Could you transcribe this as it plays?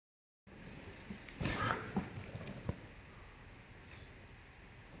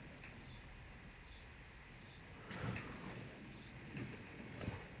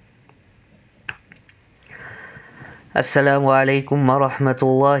السلام عليكم ورحمة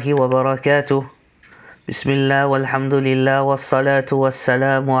الله وبركاته. بسم الله والحمد لله والصلاة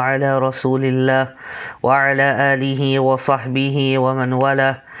والسلام على رسول الله وعلى آله وصحبه ومن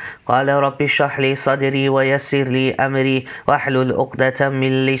والاه. قال رب اشرح لي صدري ويسر لي أمري واحلل عقدة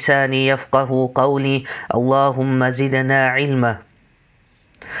من لساني يفقه قولي. اللهم زدنا علما.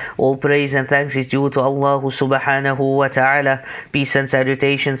 All praise and thanks is due to Allah subhanahu wa ta'ala. Peace and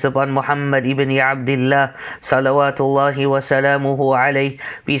salutations upon Muhammad ibn Abdullah, salawatullahi wa salamuhu alayh.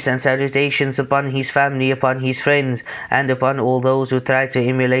 Peace and salutations upon his family, upon his friends, and upon all those who try to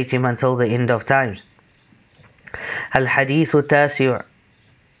emulate him until the end of times. الحديث التاسع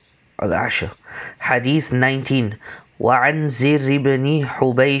العشر حديث 19. وعن زر بن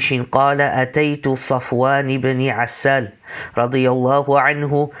حبيش قال أتيت صفوان بن عسال رضي الله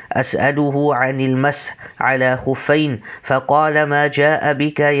عنه أسأله عن المسح على خفين، فقال ما جاء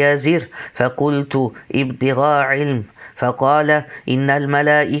بك يا زر؟ فقلت ابتغاء علم. فقال إن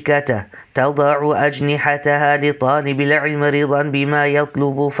الملائكة تضع أجنحتها لطالب العلم رضا بما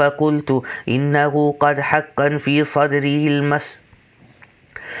يطلب. فقلت إنه قد حقا في صدره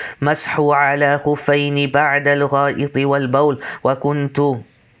مسح على خفين بعد الغائط والبول، وكنت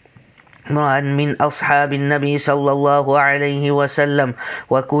امرأ من أصحاب النبي صلى الله عليه وسلم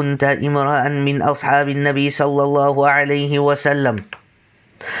وكنت امرأ من أصحاب النبي صلى الله عليه وسلم،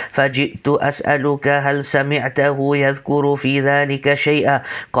 فجئت أسألك هل سمعته يذكر في ذلك شيئا؟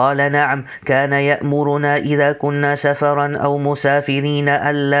 قال نعم، كان يأمرنا إذا كنا سفرا أو مسافرين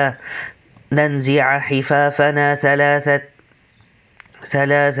ألا ننزع حفافنا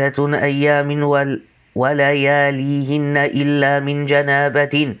ثلاثة أيام ولياليهن إلا من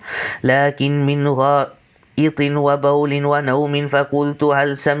جنابة، لكن من غائط وبول ونوم. فقلت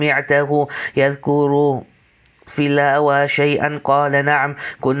هل سمعته يذكر في الهوى شيئا؟ قال نعم،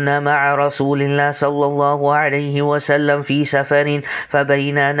 كنا مع رسول الله صلى الله عليه وسلم في سفر،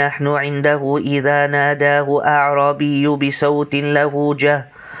 فبينا نحن عنده إذا ناداه أعرابي بصوت له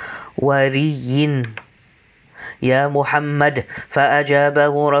جهوري يا محمد،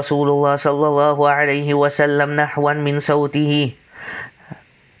 فأجابه رسول الله صلى الله عليه وسلم نحوا من صوته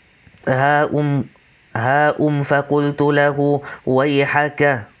ها فقلت له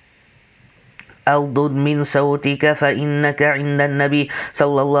ويحك أغضض من صوتك فإنك عند النبي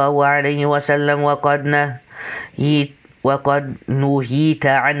صلى الله عليه وسلم وقد نهيت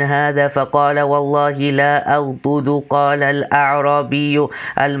عن هذا. فقال والله لا أغضض. قال الأعرابي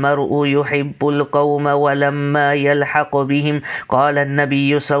المرء يحب القوم ولما يلحق بهم قال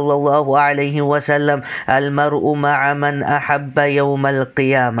النبي صلى الله عليه وسلم المرء مع من أحب يوم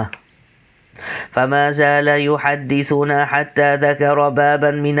القيامة. فما زال يحدثنا حتى ذكر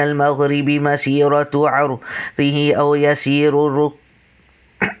بابا من المغرب مسيرة عرضه أو يسير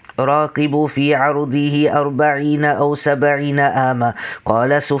راقب في عرضه 40 أو 70 آما.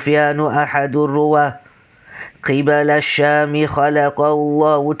 قال سفيان أحد الرواه قبل الشام خلقه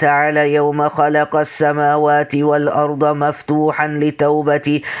الله تعالى يوم خلق السماوات والأرض مفتوحا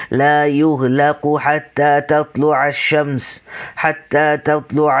لتوبة لا يغلق حتى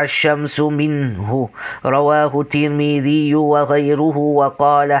تطلع الشمس منه. رواه الترمذي وغيره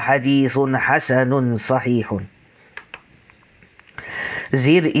وقال حديث حسن صحيح.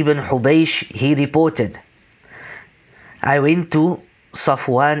 Zir ibn Hubaysh, he reported, I went to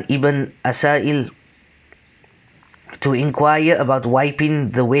Safwan ibn Asail to inquire about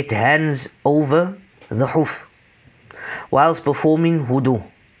wiping the wet hands over the hoof whilst performing wudu.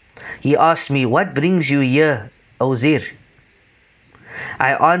 He asked me, what brings you here, O Zir?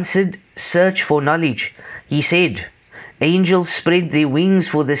 I answered, search for knowledge. He said, angels spread their wings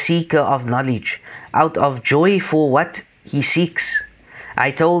for the seeker of knowledge, out of joy for what he seeks.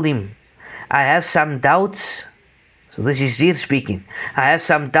 I told him, I have some doubts. So this is Zir speaking. I have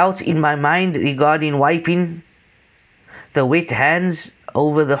some doubts in my mind regarding wiping the wet hands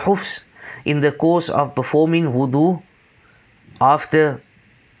over the hoofs in the course of performing wudu after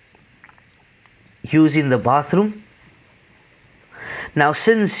using the bathroom. Now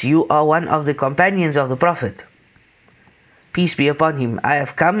since you are one of the companions of the Prophet, peace be upon him, I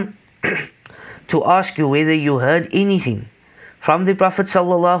have come to ask you whether you heard anything from the Prophet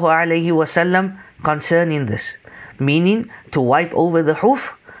sallallahu alaihi wasallam concerning this, meaning to wipe over the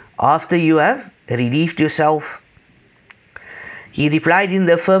hoof after you have relieved yourself. He replied in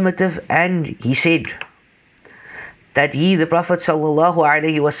the affirmative, and he said that he, the Prophet sallallahu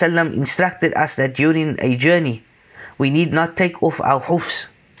alaihi wasallam, instructed us that during a journey we need not take off our hoofs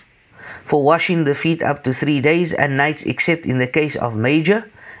for washing the feet up to 3 days and nights, except in the case of major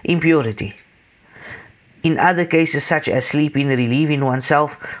impurity. In other cases such as sleeping, relieving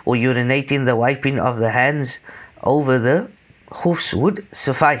oneself, or urinating, the wiping of the hands over the khufs would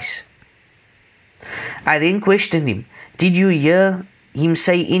suffice. I then questioned him, did you hear him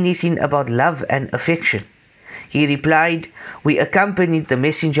say anything about love and affection? He replied, we accompanied the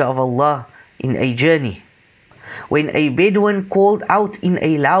Messenger of Allah in a journey. When a Bedouin called out in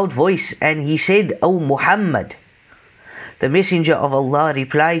a loud voice and he said, O Muhammad, the Messenger of Allah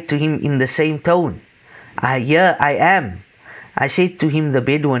replied to him in the same tone, here I am. I said to him, the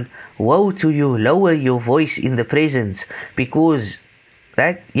Bedouin, woe to you, lower your voice in the presence, because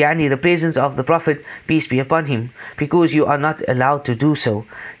the presence of the Prophet, peace be upon him, because you are not allowed to do so.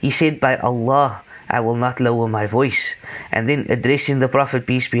 He said, by Allah, I will not lower my voice. And then addressing the Prophet,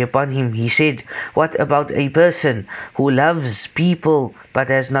 peace be upon him, he said, what about a person who loves people but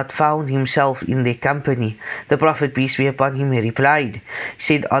has not found himself in their company? The Prophet, peace be upon him, replied,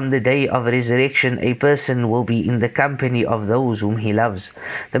 said, on the day of resurrection, a person will be in the company of those whom he loves.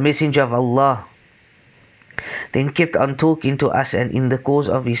 The Messenger of Allah then kept on talking to us, and in the course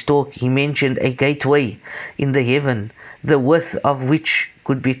of his talk he mentioned a gateway in the heaven, the width of which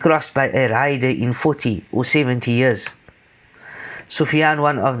could be crossed by a rider in 40 or 70 years. Sufyan,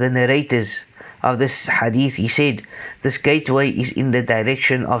 one of the narrators of this hadith, he said, this gateway is in the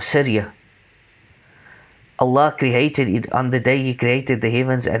direction of Syria. Allah created it on the day He created the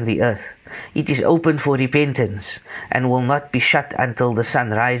heavens and the earth. It is open for repentance and will not be shut until the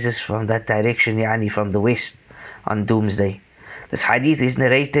sun rises from that direction, from the west, on Doomsday. This hadith is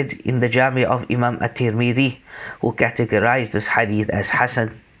narrated in the Jami of Imam At-Tirmidhi, who categorized this hadith as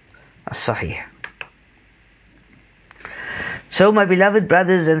Hasan as-Sahih. So, my beloved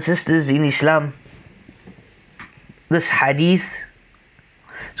brothers and sisters in Islam, this hadith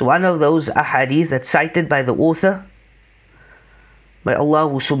is one of those ahadith that's cited by the author. May Allah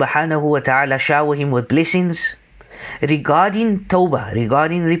subhanahu wa ta'ala shower him with blessings. Regarding tawbah,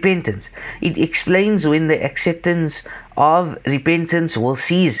 regarding repentance, it explains when the acceptance of repentance will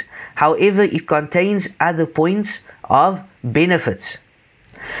cease. However, it contains other points of benefits.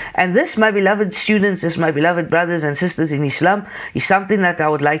 And this, my beloved students, this, my beloved brothers and sisters in Islam, is something that I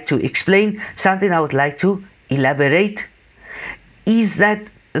would like to explain, something I would like to elaborate, is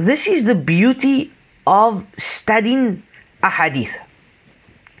that this is the beauty of studying a hadith.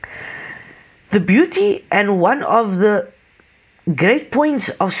 The beauty and one of the great points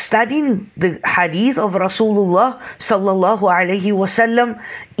of studying the hadith of Rasulullah sallallahu alaihi wasallam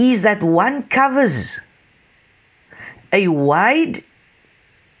is that one covers a wide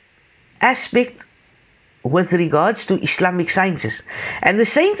aspect with regards to Islamic sciences. And the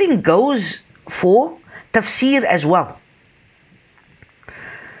same thing goes for tafsir as well.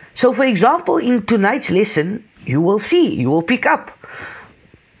 So, for example, in tonight's lesson, you will pick up.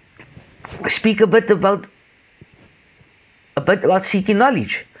 Speak a bit about seeking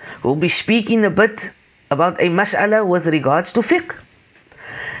knowledge. We'll be speaking a bit about a mas'ala with regards to fiqh.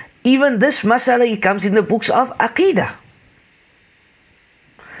 Even this mas'ala, it comes in the books of Aqidah.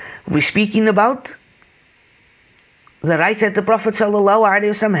 We're speaking about the rights that the Prophet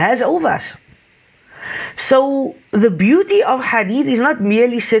ﷺ has over us. So the beauty of hadith is not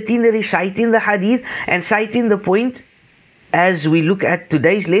merely sitting there reciting the hadith and citing the point as we look at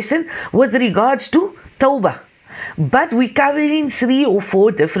today's lesson with regards to tawbah. But we're covering 3 or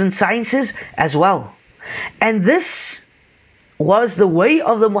 4 different sciences as well. And this was the way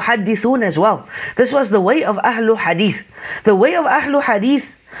of the muhaddithun as well. This was the way of Ahlul Hadith. The way of Ahlul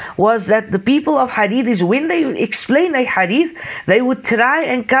Hadith was that the people of hadith is when they explain a hadith, they would try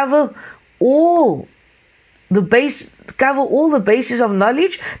and cover all the bases of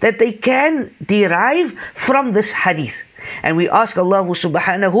knowledge that they can derive from this hadith. And we ask Allah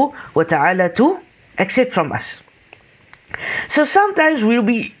subhanahu wa ta'ala to accept from us. So sometimes we'll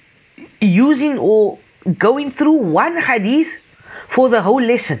be using or going through one hadith for the whole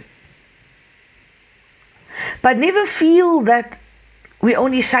lesson, but never feel that we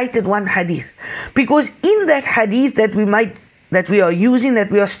only cited one hadith, because in that hadith that we are using, that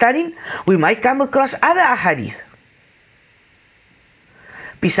we are studying, we might come across other hadith.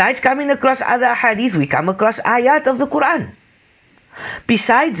 Besides coming across other hadith, we come across ayat of the Quran.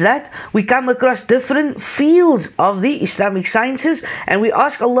 Besides that, we come across different fields of the Islamic sciences, and we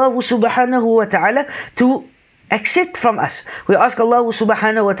ask Allah subhanahu wa ta'ala to accept from us. We ask Allah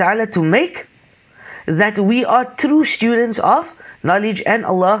subhanahu wa ta'ala to make that we are true students of knowledge, and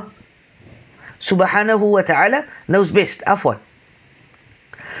Allah subhanahu wa ta'ala knows best. Afwan.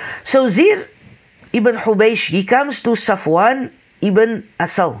 So Zir ibn Hubaysh, he comes to Safwan ibn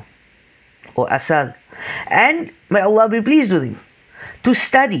Asal, and may Allah be pleased with him, to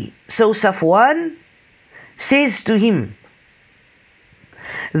study. So Safwan says to him,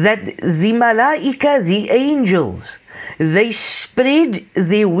 that the malaika, the angels, they spread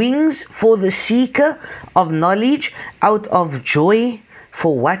their wings for the seeker of knowledge out of joy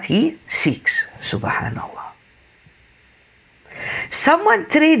for what he seeks. Subhanallah. Someone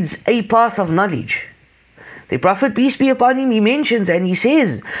treads a path of knowledge. The Prophet, peace be upon him, he mentions and he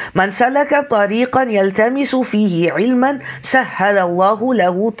says, "Man salaka tariqan yaltamisu fihi ilman, sahhala Allahu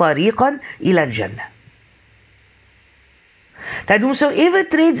lahu tariqan ila al-jannah." That whomsoever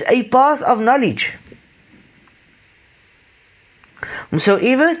treads a path of knowledge,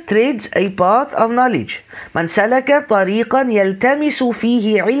 whomsoever treads a path of knowledge, man salaka tariqan yaltamisu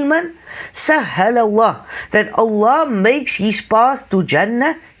fihi ilman, sahhala Allah, that Allah makes his path to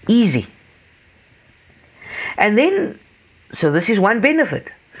Jannah easy. And then, so this is one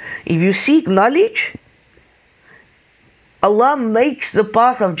benefit. If you seek knowledge, Allah makes the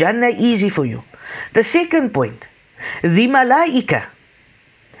path of Jannah easy for you. The second point, the malaika,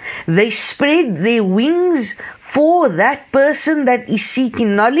 they spread their wings for that person that is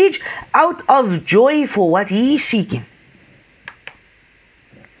seeking knowledge out of joy for what he is seeking.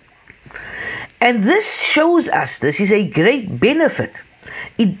 And this shows us, this is a great benefit.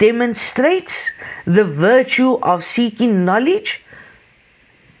 It demonstrates the virtue of seeking knowledge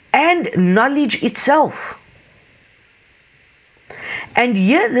and knowledge itself. And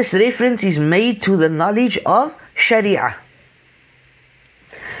here this reference is made to the knowledge of Sharia.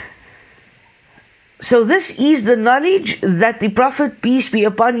 So this is the knowledge that the Prophet, peace be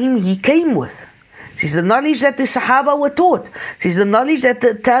upon him, he came with. This is the knowledge that the Sahaba were taught. This is the knowledge that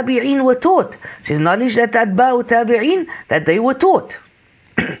the Tabi'een were taught. This is knowledge that the Atba'u Tabi'een, that they were taught.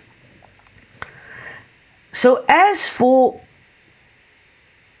 So as for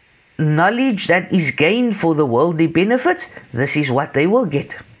knowledge that is gained for the worldly benefits, this is what they will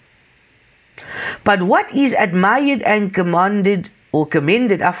get. But what is admired and commended,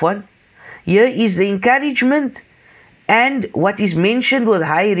 here is the encouragement and what is mentioned with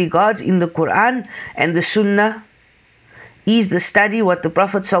high regards in the Quran and the Sunnah is the study what the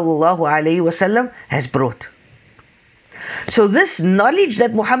Prophet ﷺ has brought. So this knowledge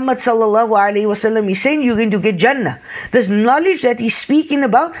that Muhammad ﷺ is saying you're going to get Jannah, this knowledge that he's speaking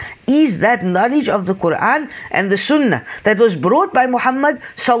about is that knowledge of the Quran and the Sunnah that was brought by Muhammad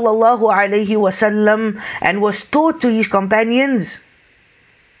ﷺ and was taught to his companions.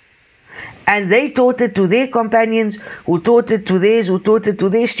 And they taught it to their companions, who taught it to theirs, who taught it to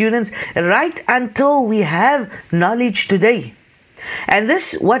their students, right until we have knowledge today. And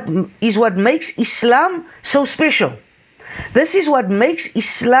this is what makes Islam so special. This is what makes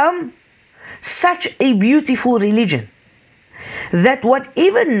Islam such a beautiful religion. That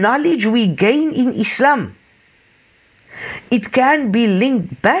whatever knowledge we gain in Islam, it can be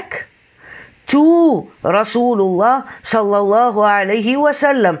linked back to Rasulullah sallallahu alayhi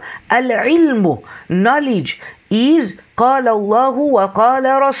wasallam. Al-ilmu, knowledge, is قال الله وقال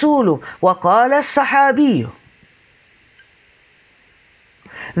رسوله وقال الصحابي.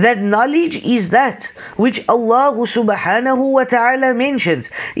 That knowledge is that which Allah subhanahu wa ta'ala mentions,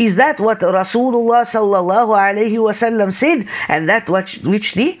 is that what Rasulullah sallallahu alayhi wasallam said, and that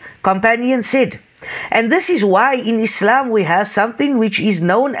which the companion said. And this is why in Islam we have something which is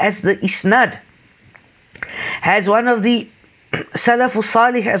known as the isnad. As one of the Salafus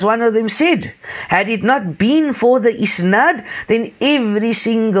Salih, as one of them said, had it not been for the isnad, then every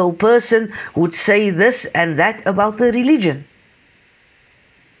single person would say this and that about the religion.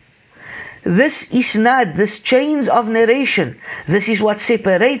 This isnad, this chains of narration, this is what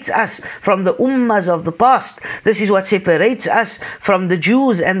separates us from the ummahs of the past. This is what separates us from the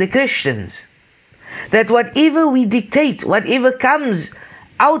Jews and the Christians. That whatever we dictate, whatever comes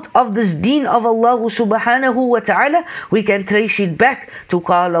out of this deen of Allah subhanahu wa ta'ala, we can trace it back to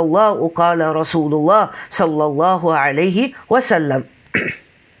قال الله قال Rasulullah sallallahu alayhi wasallam.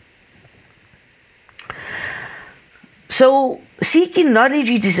 So, seeking knowledge,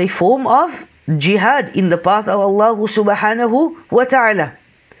 it is a form of jihad in the path of Allah subhanahu wa ta'ala.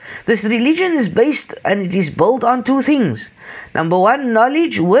 This religion is based and it is built on two things. Number one,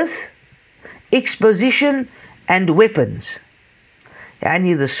 knowledge with exposition and weapons.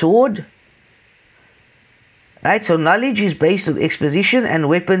 Yani the sword. Right? So knowledge is based on exposition and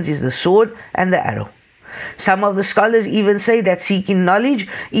weapons is the sword and the arrow. Some of the scholars even say that seeking knowledge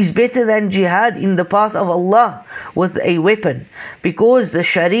is better than jihad in the path of Allah with a weapon, because the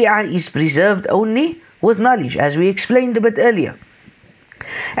Sharia is preserved only with knowledge, as we explained a bit earlier.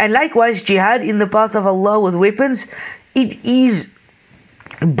 And likewise, jihad in the path of Allah with weapons, it is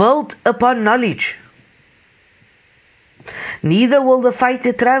built upon knowledge. Neither will the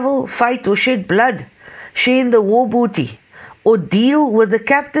fighter travel, fight or shed blood, share in the war booty, or deal with the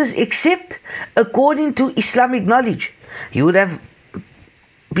captives except according to Islamic knowledge. He would have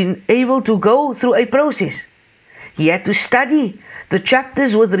been able to go through a process. He had to study the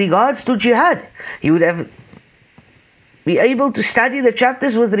chapters with regards to jihad. He would have been able to study the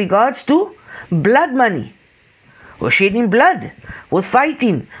chapters with regards to blood money, or shedding blood, with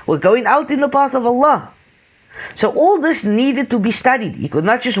fighting, or going out in the path of Allah. So all this needed to be studied. He could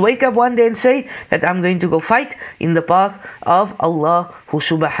not just wake up one day and say that I'm going to go fight in the path of Allah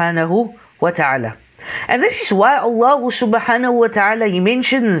subhanahu wa ta'ala. And this is why Allah subhanahu wa ta'ala, He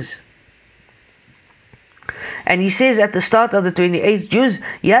mentions, and He says at the start of the 28th juz,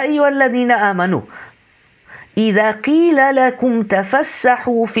 Ya ayyuhalladhina amanu, إذا قيل لكم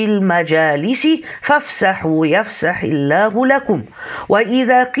تفسحوا في المجالس فافسحوا يفسح الله لكم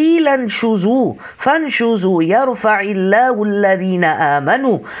وإذا قيل انشزوا فانشزوا يرفع الله الذين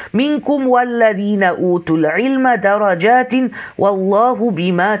آمنوا منكم والذين أوتوا العلم درجات والله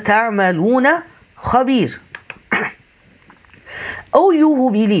بما تعملون خبير. O you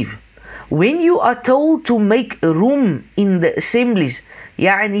who believe, when you are told to make room in the assemblies,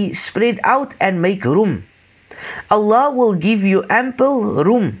 يعني spread out and make room, Allah will give you ample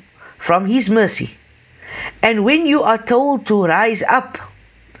room from His mercy. And when you are told to rise up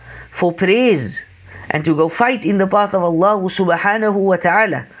for prayers and to go fight in the path of Allah subhanahu wa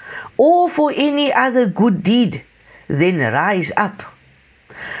ta'ala, or for any other good deed, then rise up.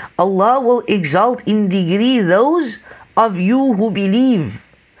 Allah will exalt in degree those of you who believe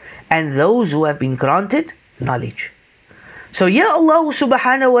and those who have been granted knowledge. So here Allah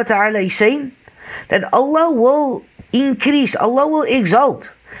subhanahu wa ta'ala is saying that Allah will increase, Allah will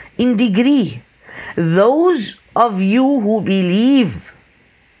exalt in degree those of you who believe.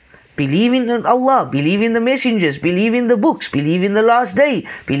 Believe in Allah, believe in the messengers, believe in the books, believe in the last day,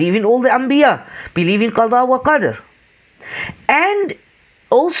 believe in all the Anbiya, believe in Qada wa Qadr. And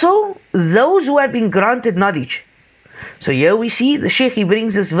also those who have been granted knowledge. So here we see the Shaykh, he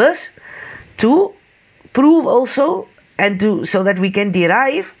brings this verse to prove also, and to so that we can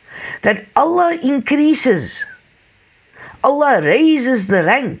derive that Allah increases, Allah raises the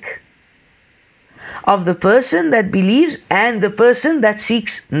rank of the person that believes and the person that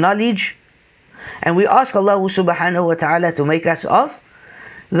seeks knowledge. And we ask Allah subhanahu wa ta'ala to make us of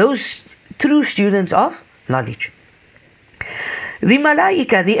those true students of knowledge. The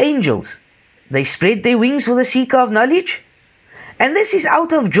malaika, the angels, they spread their wings for the seeker of knowledge, and this is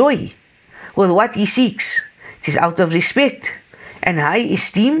out of joy with what he seeks. It is out of respect and high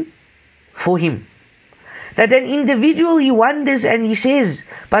esteem for him. That an individual, he wonders and he says,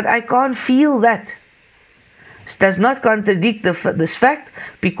 but I can't feel that. This does not contradict this fact,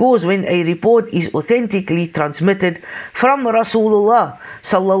 because when a report is authentically transmitted from Rasulullah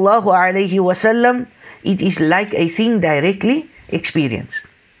sallallahu alaihi wasallam, it is like a thing directly experienced.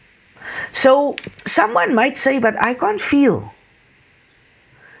 So someone might say, but I can't feel,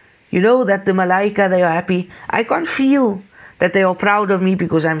 that the malaika, they are happy. I can't feel that they are proud of me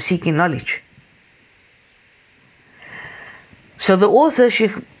because I'm seeking knowledge. So the author,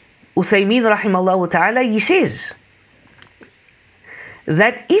 Shaykh Uthaymeen rahimahullah ta'ala, he says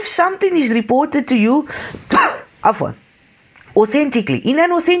that if something is reported to you authentically, in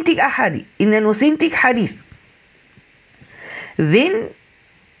an authentic hadith, then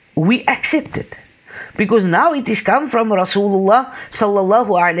we accept it, because now it is come from Rasulullah sallallahu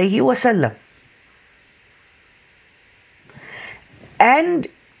alaihi wasallam. And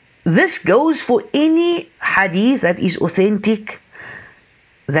this goes for any hadith that is authentic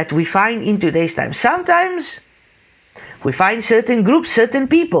that we find in today's time. Sometimes we find certain groups, certain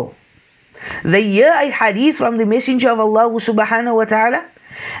people, they hear a hadith from the Messenger of Allah subhanahu wa ta'ala,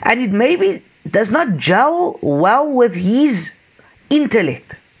 and it maybe does not gel well with his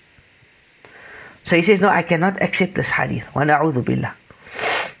intellect. So he says, no, I cannot accept this hadith. Wa na'udhu billah.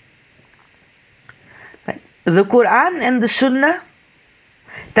 The Quran and the Sunnah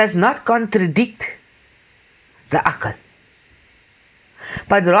does not contradict the aql,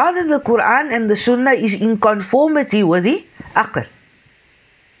 but rather the Quran and the Sunnah is in conformity with the aql.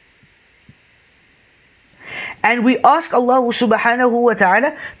 And we ask Allah subhanahu wa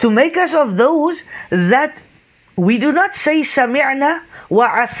ta'ala to make us of those that we do not say sami'na wa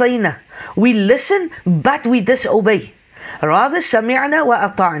asayna, we listen but we disobey. Rather sami'na wa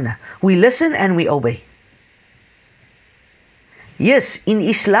ata'na, we listen and we obey. Yes, in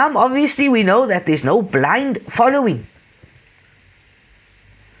Islam obviously we know that there's no blind following.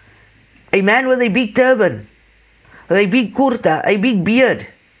 A man with a big turban, with a big kurta, a big beard,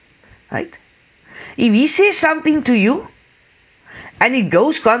 right? If he says something to you and it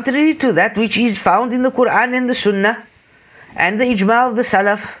goes contrary to that which is found in the Quran and the Sunnah, and the ijma of the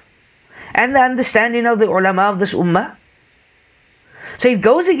salaf and the understanding of the ulama of this ummah, so it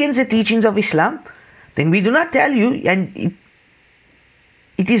goes against the teachings of Islam, then we do not tell you, and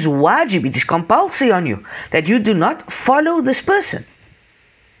it is wajib, it is compulsory on you, that you do not follow this person.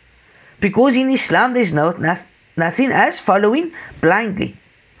 Because in Islam there is nothing as following blindly.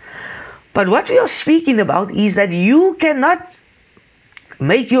 But what we are speaking about is that you cannot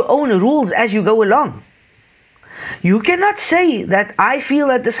make your own rules as you go along. You cannot say that I feel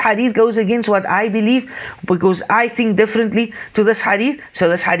that this hadith goes against what I believe because I think differently to this hadith, so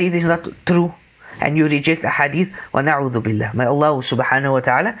this hadith is not true, and you reject the hadith. Wa na'udhu billah. May Allah subhanahu wa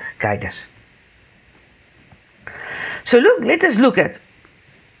ta'ala guide us. So let us look at,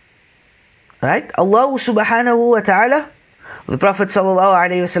 right? Allah subhanahu wa ta'ala, the Prophet sallallahu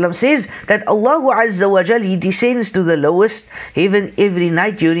alayhi wasallam says that Allah azza wa jal, He descends to the lowest heaven every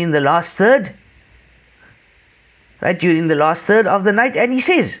night during the last third. Right, during the last third of the night, and He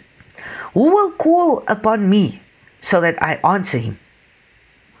says, who will call upon me so that I answer him?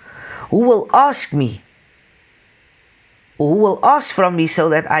 Who will ask me? Who will ask from me so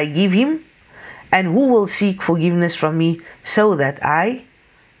that I give him? And who will seek forgiveness from me so that I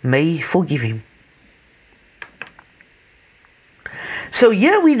may forgive him? So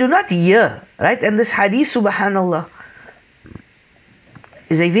here we do not hear, right? And this hadith, subhanallah,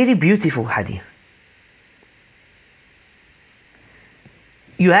 is a very beautiful hadith.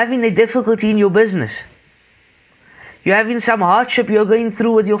 You're having a difficulty in your business. You're having some hardship you're going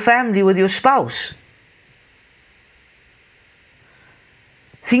through with your family, with your spouse.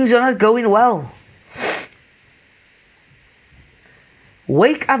 Things are not going well.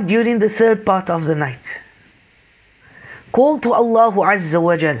 Wake up during the third part of the night. Call to Allah Azza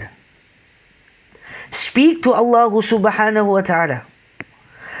wa Jal. Speak to Allah subhanahu wa ta'ala.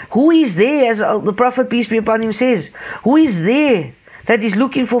 Who is there, as the Prophet, peace be upon him, says, who is there that is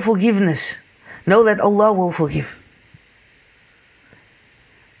looking for forgiveness? Know that Allah will forgive.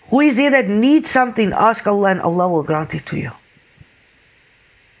 Who is there that needs something? Ask Allah and Allah will grant it to you.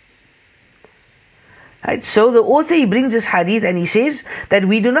 Right? So the author, he brings this hadith and he says that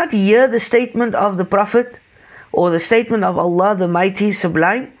we do not hear the statement of the Prophet or the statement of Allah the Mighty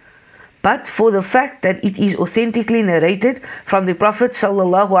Sublime, but for the fact that it is authentically narrated from the Prophet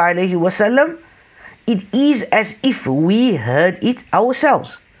sallallahu alaihi wasallam, it is as if we heard it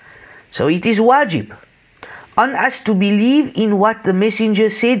ourselves. So it is wajib on us to believe in what the Messenger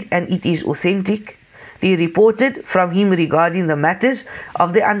said, and it is authentically reported from him regarding the matters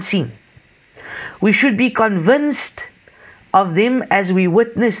of the unseen. We should be convinced of them as we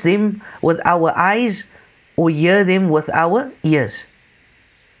witness them with our eyes or hear them with our ears.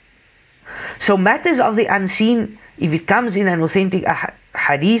 So matters of the unseen, if it comes in an authentic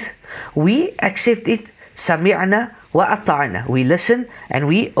hadith, we accept it. Sami'na wa ata'na. We listen and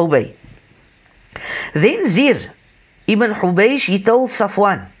we obey. Then Zir ibn Hubaysh, he told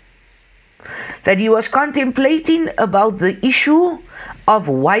Safwan that he was contemplating about the issue of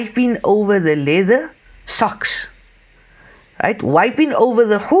wiping over the leather socks. Right? Wiping over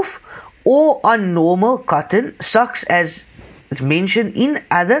the khuf or on normal cotton socks, as it's mentioned in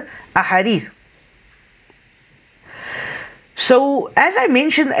other ahadith. So, as I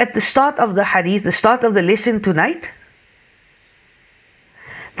mentioned at the start of the hadith, the start of the lesson tonight,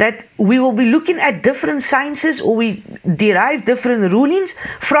 that we will be looking at different sciences, or we derive different rulings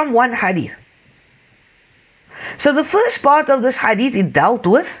from one hadith. So the first part of this hadith, it dealt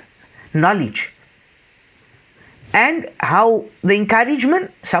with knowledge and how the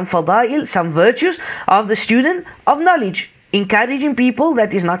encouragement, some fadail, some virtues of the student of knowledge, encouraging people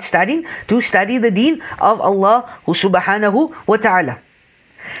that is not studying to study the deen of Allah subhanahu wa ta'ala.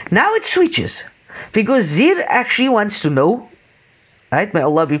 Now it switches, because Zir actually wants to know, right, may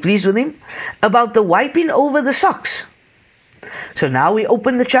Allah be pleased with him, about the wiping over the socks. So now we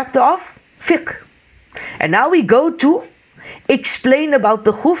open the chapter of fiqh, and now we go to explain about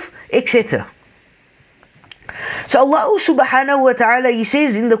the khuf, etc. So Allah subhanahu wa ta'ala, He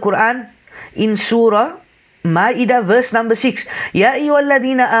says in the Quran, in Surah Ma'idah, verse number 6, Ya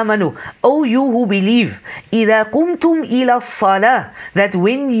ayyuhalladhina amanu, O you who believe, إِذَا قُمْتُمْ إِلَى الصَّلَاةِ, that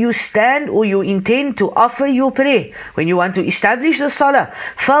when you stand or you intend to offer your prayer, when you want to establish the salah,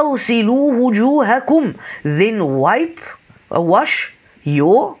 فَاغْسِلُوا وُجُوهَكُمْ, then wash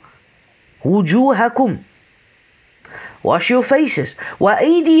your wujuhakum, wash your faces,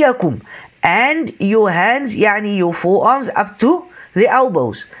 وَأَيْدِيَكُمْ, and your hands, يعني your forearms up to the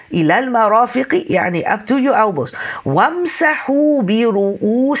elbows, إِلَى الْمَرَافِقِ, يعني up to your elbows, وَامْسَحُوا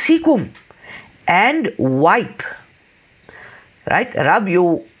بِرُؤُوسِكُمْ, and wipe, right, rub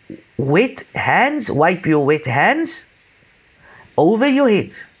your wet hands, wipe your wet hands, over your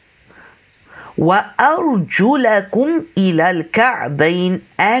heads. وَأَرْجُلَكُمْ إِلَى الْكَعْبَيْنِ,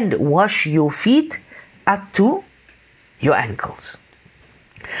 and wash your feet up to your ankles.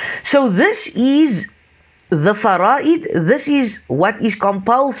 So this is the fara'id, this is what is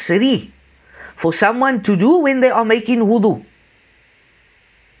compulsory for someone to do when they are making wudu.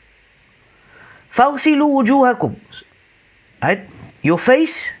 فَاغْسِلُوا وُجُوهَكُمْ, right? Your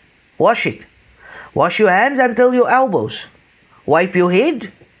face, wash it. Wash your hands until your elbows. Wipe your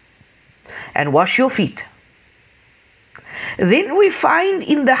head and wash your feet. Then we find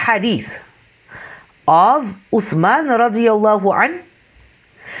in the hadith of Uthman radiyallahu an,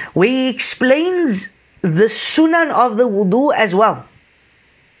 where he explains the sunan of the wudu as well.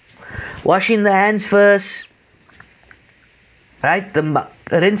 Washing the hands first, right?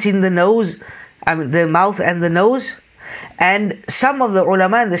 Rinsing the nose, the mouth and the nose. And some of the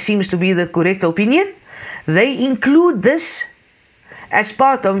ulama, and this seems to be the correct opinion, they include this as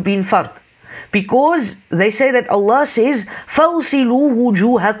part of being fard, because they say that Allah says فَوْصِلُوا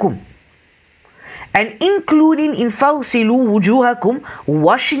وُجُوهَكُمْ, and including in فَوْصِلُوا وُجُوهَكُمْ,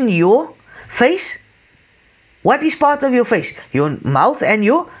 washing your face. What is part of your face? Your mouth and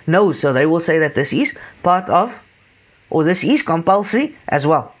your nose. So they will say that this is part of, or this is compulsory as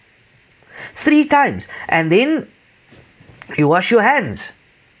well. 3 times. And then you wash your hands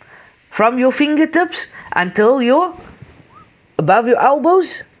from your fingertips until above your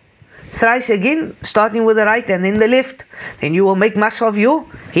elbows. Thrice again, starting with the right and then the left. Then you will make mask of your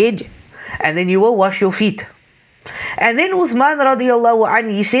head, and then you will wash your feet. And then Uthman radiallahu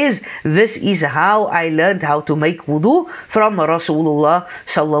anhu, he says, this is how I learned how to make wudu from Rasulullah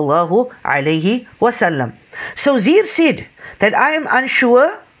sallallahu alayhi wasallam. So Zir said that I am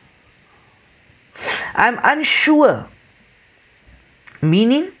unsure,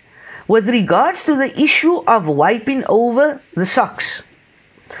 meaning with regards to the issue of wiping over the socks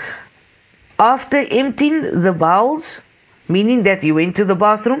after emptying the bowels, meaning that he went to the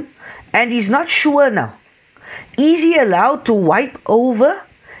bathroom and he's not sure now, is he allowed to wipe over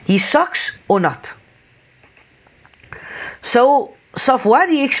his socks or not? So Safwan,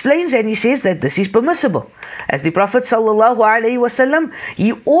 he explains and he says that this is permissible, as the Prophet ﷺ,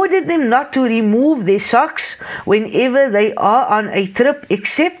 he ordered them not to remove their socks whenever they are on a trip,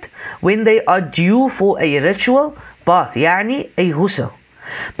 except when they are due for a ritual bath, yani a ghusl.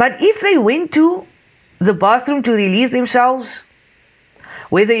 But if they went to the bathroom to relieve themselves,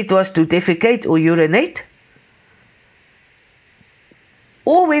 whether it was to defecate or urinate,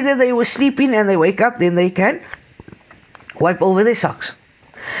 or whether they were sleeping and they wake up, then they can wipe over their socks.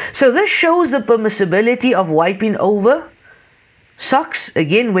 So this shows the permissibility of wiping over socks,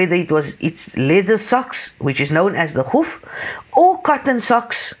 again, whether it's leather socks, which is known as the khuf, or cotton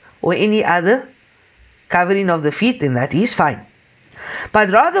socks, or any other covering of the feet, then that is fine. But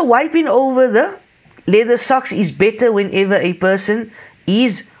rather, wiping over the leather socks is better whenever a person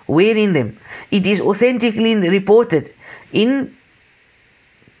is wearing them. It is authentically reported in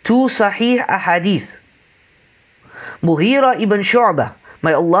 2 Sahih Ahadith. Mughira ibn Shu'bah,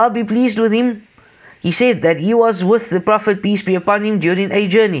 may Allah be pleased with him, he said that he was with the Prophet, peace be upon him, during a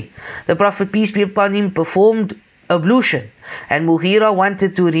journey. The Prophet, peace be upon him, performed ablution, and Mughira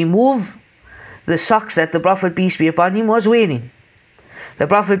wanted to remove the socks that the Prophet, peace be upon him, was wearing. The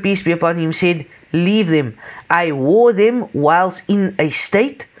Prophet, peace be upon him, said, leave them. I wore them whilst in a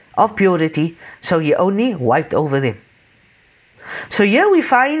state of purity, so he only wiped over them. So here we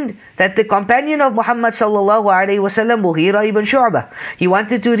find that the companion of Muhammad sallallahu alaihi wasallam, Mughira ibn Shu'bah, he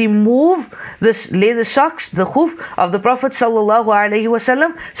wanted to remove this leather socks, the khuf of the Prophet sallallahu alaihi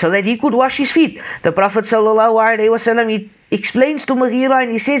wasallam, so that he could wash his feet. The Prophet sallallahu alaihi wasallam, he explains to Mughira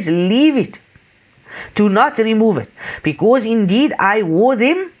and he says, leave it. Do not remove it, because indeed I wore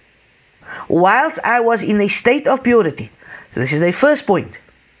them whilst I was in a state of purity. So this is the first point,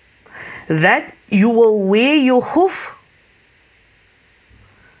 that you will wear your khuf,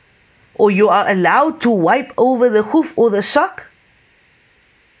 or you are allowed to wipe over the khuf or the sock,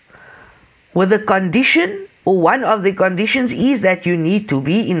 with the condition, or one of the conditions is that you need to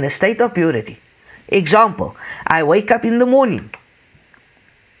be in the state of purity. Example, I wake up in the morning,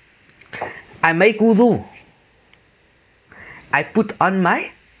 I make wudu, I put on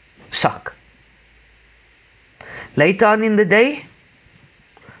my sock. Later on in the day,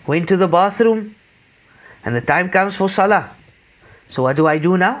 went to the bathroom, and the time comes for salah. So what do I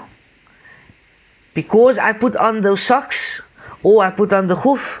do now? Because I put on those socks, or I put on the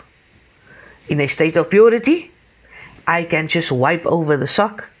khuf in a state of purity, I can just wipe over the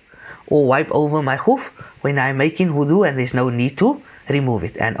sock or wipe over my khuf when I'm making wudu, and there's no need to remove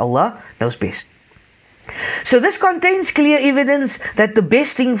it. And Allah knows best. So this contains clear evidence that the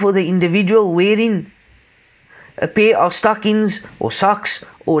best thing for the individual wearing a pair of stockings or socks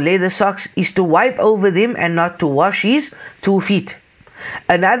or leather socks is to wipe over them and not to wash his 2 feet.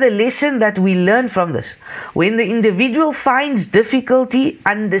 Another lesson that we learn from this: when the individual finds difficulty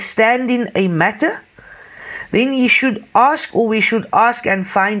understanding a matter, then he should ask, or we should ask and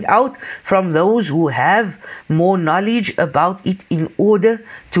find out from those who have more knowledge about it in order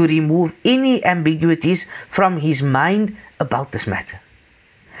to remove any ambiguities from his mind about this matter.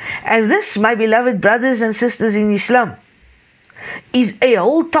 And this, my beloved brothers and sisters in Islam, is a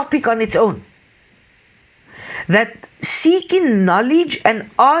whole topic on its own. That seeking knowledge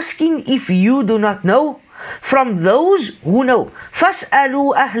and asking if you do not know from those who know.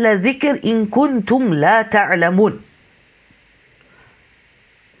 فَاسْأَلُوا أَهْلَ ذِكْرٍ إِن كُنْتُمْ لَا تَعْلَمُونَ.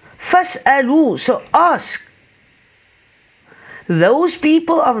 فَاسْأَلُوا, so ask those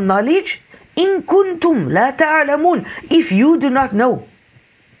people of knowledge, إِن كُنْتُمْ لَا تَعْلَمُونَ, if you do not know.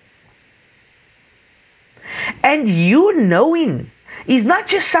 And you knowing is not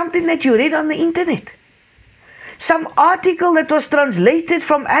just something that you read on the internet, some article that was translated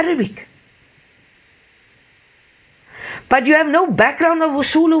from Arabic, but you have no background of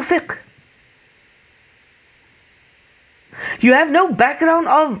usul al-fiqh. You have no background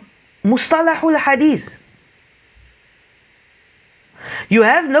of mustalah al-hadith. You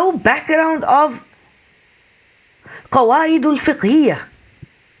have no background of qawaid al-fiqhiyah.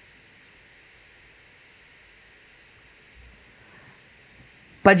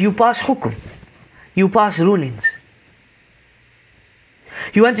 But you pass hukum. You pass rulings.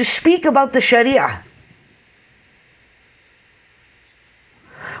 You want to speak about the Sharia.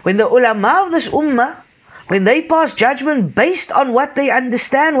 When the ulama of this ummah, when they pass judgment based on what they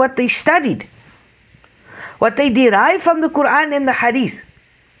understand, what they studied, what they derive from the Quran and the Hadith,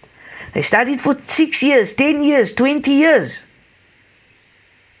 they studied for 6 years, 10 years, 20 years.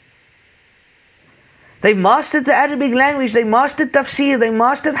 They mastered the Arabic language, they mastered tafsir, they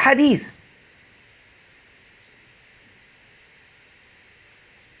mastered Hadith.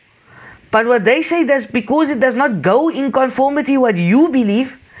 But what they say, that's because it does not go in conformity with what you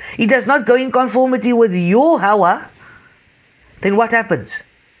believe, it does not go in conformity with your hawa, then what happens?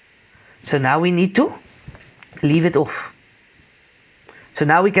 So now we need to leave it off. So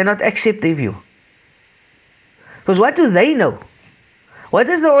now we cannot accept their view. Because what do they know? What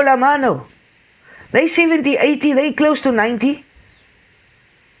does the ulama know? They 70, 80, they close to 90.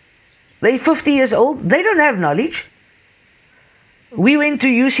 They 50 years old. They don't have knowledge. We went to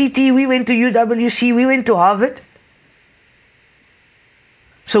UCT, we went to UWC, we went to Harvard.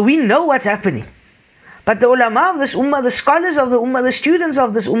 So we know what's happening. But the ulama of this ummah, the scholars of the ummah, the students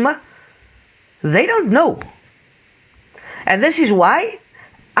of this ummah, they don't know. And this is why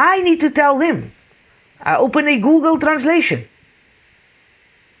I need to tell them. I open a Google translation.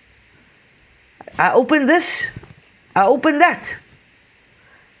 I open this, I open that.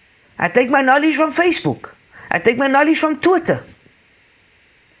 I take my knowledge from Facebook. I take my knowledge from Twitter.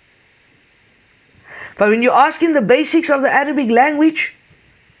 But when you're asking the basics of the Arabic language,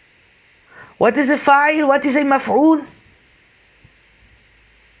 what is a fa'il, what is a maf'ul?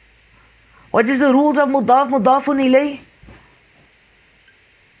 What is the rules of mudaf, mudafun ilayh?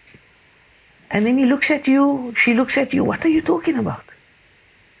 And then he looks at you, she looks at you, what are you talking about?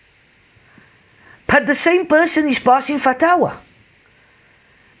 But the same person is passing fatwa.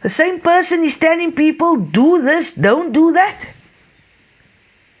 The same person is telling people, do this, don't do that.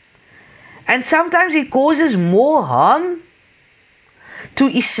 And sometimes it causes more harm to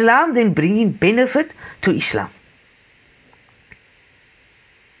Islam than bringing benefit to Islam.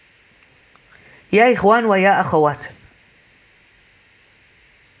 Ya ikhwan wa ya akhawat.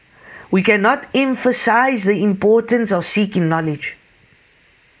 We cannot emphasize the importance of seeking knowledge.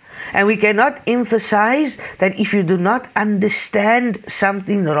 And we cannot emphasize that if you do not understand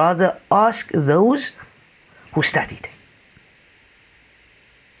something, rather ask those who studied.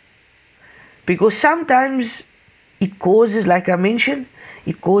 Because sometimes it causes, like I mentioned,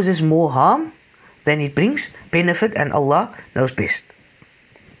 it causes more harm than it brings benefit, and Allah knows best.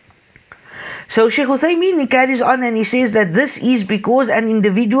 So Shaykh Uthaymeen carries on and he says that this is because an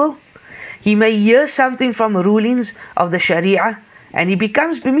individual, he may hear something from rulings of the Sharia and he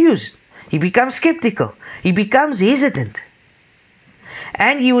becomes bemused, he becomes skeptical, he becomes hesitant,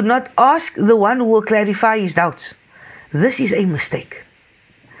 and he would not ask the one who will clarify his doubts. This is a mistake.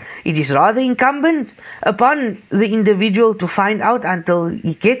 It is rather incumbent upon the individual to find out until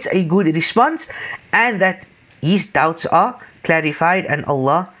he gets a good response and that his doubts are clarified, and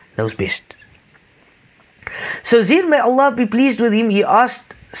Allah knows best. So Zir, may Allah be pleased with him, he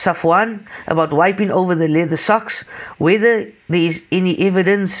asked Safwan about wiping over the leather socks, whether there is any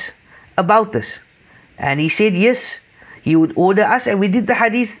evidence about this. And he said yes, he would order us, and we did the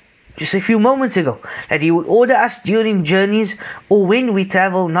hadith just a few moments ago, that he would order us during journeys or when we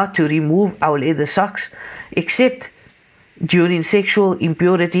travel not to remove our leather socks except during sexual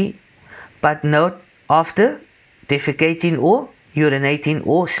impurity, but not after defecating or urinating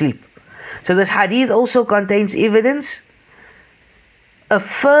or sleep. So this hadith also contains evidence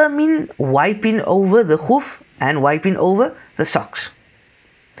affirming wiping over the khuf and wiping over the socks.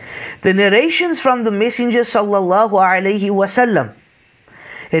 The narrations from the Messenger sallallahu alaihi wasallam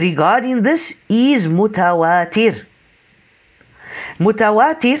regarding this is mutawatir.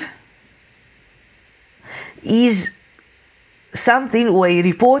 Mutawatir is something or a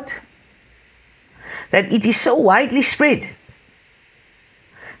report that it is so widely spread,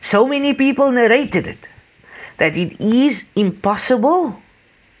 so many people narrated it, that it is impossible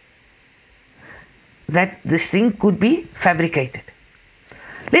that this thing could be fabricated.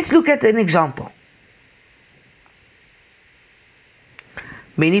 Let's look at an example.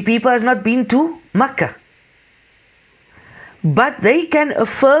 Many people has not been to Makkah, but they can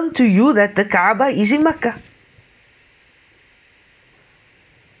affirm to you that the Kaaba is in Makkah.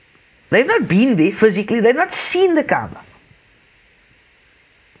 They've not been there physically, they've not seen the Kaaba.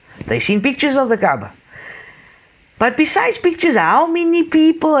 They've seen pictures of the Kaaba. But besides pictures, how many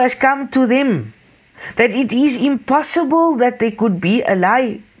people has come to them that it is impossible that there could be a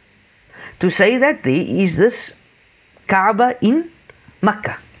lie to say that there is this Kaaba in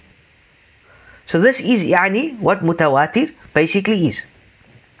Makkah? So this is what mutawatir basically is.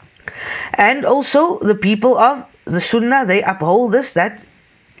 And also the people of the Sunnah, they uphold this, that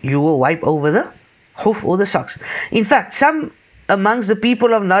you will wipe over the khuf or the socks. In fact, some amongst the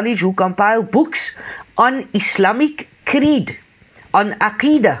people of knowledge who compile books on Islamic creed, on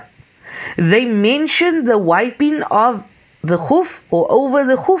Aqidah, they mention the wiping of the khuf or over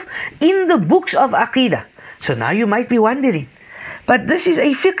the khuf in the books of Aqidah. So now you might be wondering, but this is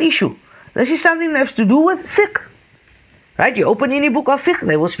a fiqh issue. This is something that has to do with fiqh. Right? You open any book of fiqh,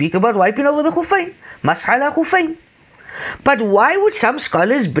 they will speak about wiping over the khufayn, mas'ala khufayn. But why would some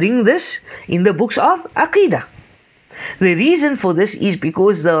scholars bring this in the books of Aqidah? The reason for this is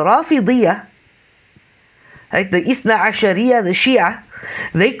because the Rafidiyah, right, the Ithna Ashariya, the Shia,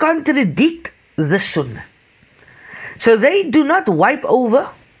 they contradict the Sunnah. So they do not wipe over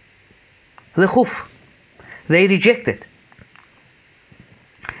the khuf. They reject it.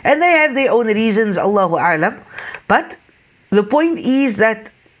 And they have their own reasons, Allahu A'lam. But the point is that,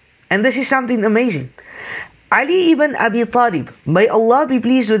 and this is something amazing, Ali ibn Abi Talib, may Allah be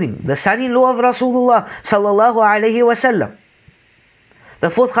pleased with him, the son-in-law of Rasulullah sallallahu alayhi wasallam, the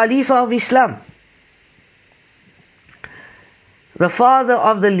fourth Khalifa of Islam, the father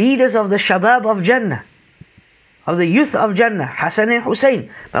of the leaders of the Shabab of Jannah, of the youth of Jannah, Hassan and Hussein,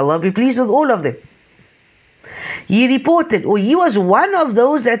 may Allah be pleased with all of them. He reported, or he was one of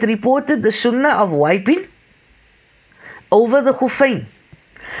those that reported the sunnah of wiping over the khufayn.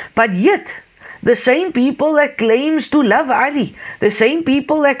 But yet, the same people that claims to love Ali, the same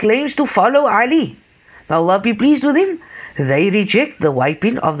people that claims to follow Ali, may Allah be pleased with him, they reject the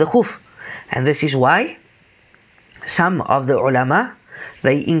wiping of the khuf. And this is why some of the ulama,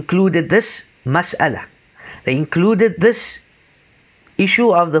 they included this mas'ala, they included this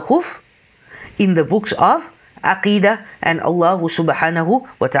issue of the khuf in the books of Aqidah, and Allah subhanahu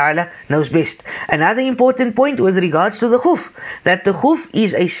wa ta'ala knows best. Another important point with regards to the khuf, that the khuf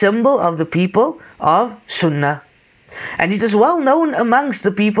is a symbol of the people of Sunnah. And it is well known amongst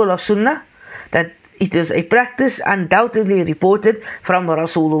the people of Sunnah that it is a practice undoubtedly reported from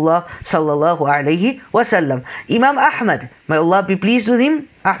Rasulullah sallallahu alayhi wasallam. Imam Ahmad, may Allah be pleased with him,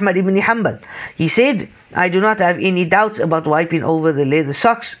 Ahmad ibn Hanbal, he said, I do not have any doubts about wiping over the leather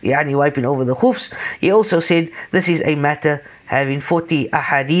socks, wiping over the khufs. He also said this is a matter having 40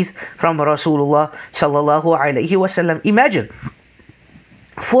 ahadith from Rasulullah sallallahu alayhi wasallam. Imagine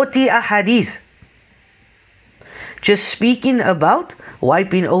 40 ahadith just speaking about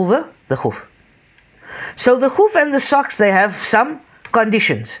wiping over the khuf. So the khuf and the socks, they have some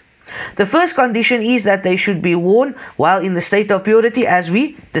conditions. The first condition is that they should be worn while in the state of purity, as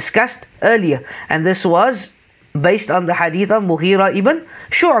we discussed earlier. And this was based on the hadith of Mughira ibn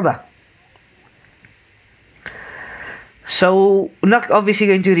Shu'bah. So, not obviously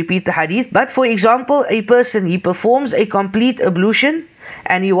going to repeat the hadith, but for example, a person, he performs a complete ablution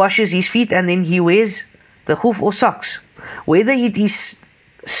and he washes his feet and then he wears the khuf or socks. Whether it is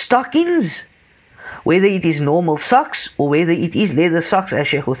stockings, whether it is normal socks, or whether it is leather socks, as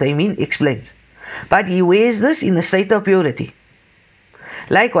Shaykh Uthaymeen explains. But he wears this in a state of purity.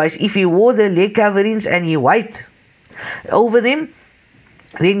 Likewise, if he wore the leg coverings and he wiped over them,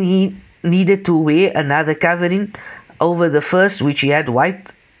 then he needed to wear another covering over the first which he had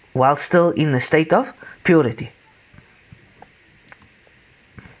wiped while still in a state of purity.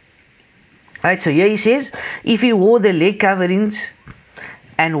 Right, so here he says, if he wore the leg coverings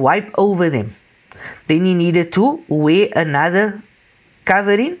and wiped over them, then he needed to wear another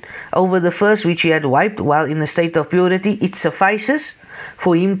covering over the first which he had wiped while in a state of purity. It suffices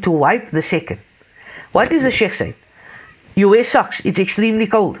for him to wipe the second. What is the Sheikh saying? You wear socks, it's extremely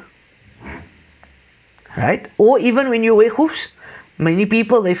cold. Right? Or even when you wear hoofs, many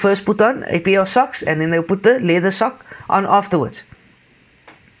people, they first put on a pair of socks and then they put the leather sock on afterwards.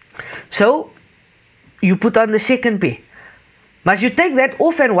 So, you put on the second pair. Must you take that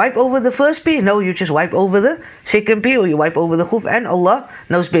off and wipe over the first pair? No, you just wipe over the second pair, or you wipe over the hoof, and Allah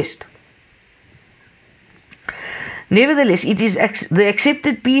knows best. Nevertheless, it is the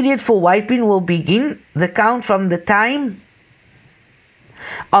accepted period for wiping will begin the count from the time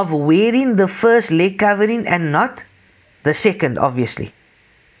of wearing the first leg covering and not the second, obviously.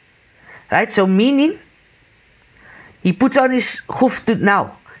 Right? So meaning, he puts on his hoof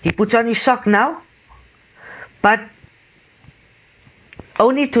now. He puts on his sock now, but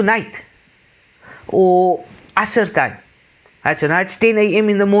only tonight or Asr time. Right? So now it's 10 a.m.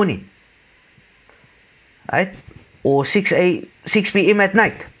 in the morning. Right? Or 6 p.m. at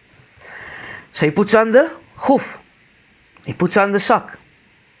night. So he puts on the hoof. He puts on the sock.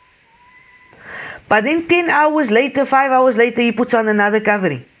 But then 10 hours later, 5 hours later, he puts on another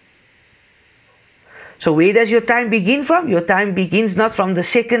covering. So where does your time begin from? Your time begins not from the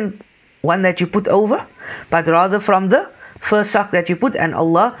second one that you put over, but rather from the first sock that you put, and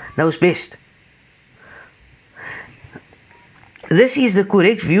Allah knows best. This is the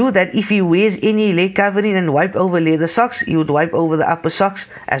correct view, that if he wears any leg covering and wipe over leather socks, he would wipe over the upper socks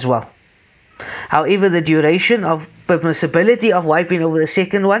as well. However, the duration of permissibility of wiping over the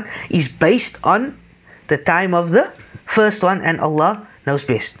second one is based on the time of the first one, and Allah knows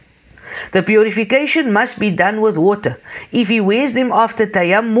best. The purification must be done with water. If he wears them after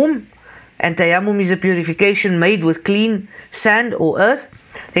tayammum, and tayammum is a purification made with clean sand or earth,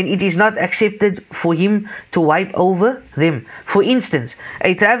 then it is not accepted for him to wipe over them. For instance,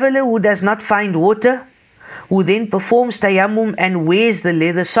 a traveler who does not find water, who then performs tayammum and wears the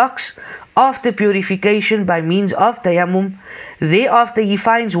leather socks after purification by means of tayammum, thereafter he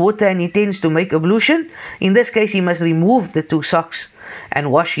finds water and intends to make ablution. In this case, he must remove the two socks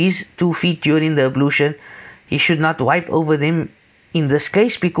and wash his 2 feet during the ablution. He should not wipe over them in this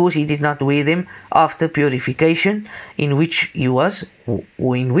case, because he did not wear them after purification in which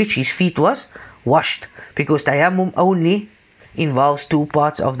his feet was washed, because tayammum only involves 2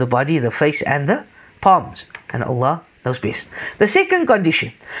 parts of the body, the face and the palms, and Allah knows best. The second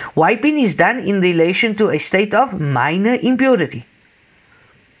condition, wiping is done in relation to a state of minor impurity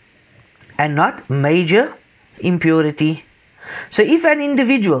and not major impurity. So if an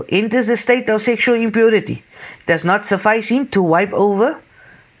individual enters a state of sexual impurity, it does not suffice him to wipe over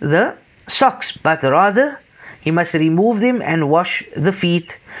the socks, but rather he must remove them and wash the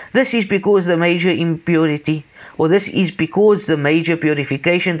feet. This is because the major impurity, or this is because the major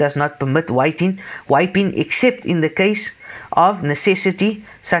purification does not permit wiping except in the case of necessity,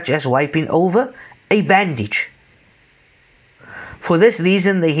 such as wiping over a bandage. For this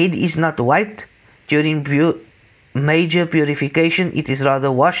reason, the head is not wiped during major purification, it is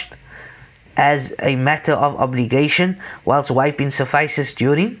rather washed as a matter of obligation, whilst wiping suffices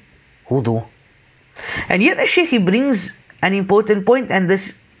during wudu. And yet the Shaykh, he brings an important point, and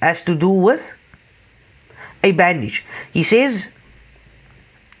this has to do with a bandage. He says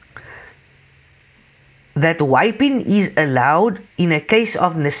that wiping is allowed in a case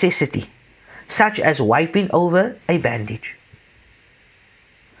of necessity, such as wiping over a bandage.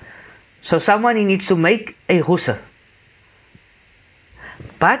 So someone, he needs to make a ghusl,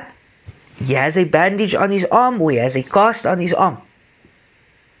 but he has a bandage on his arm, or he has a cast on his arm.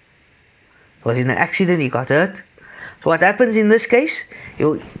 He was in an accident, he got hurt. So what happens in this case?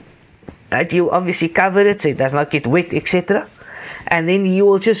 He'll obviously cover it so it does not get wet, etc. And then he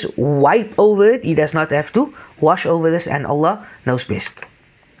will just wipe over it. He does not have to wash over this, and Allah knows best.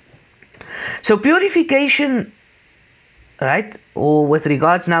 So purification, right, or with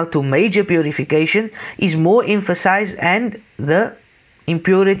regards now to major purification, is more emphasized, and the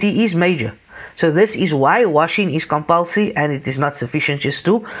impurity is major. So this is why washing is compulsory, and it is not sufficient just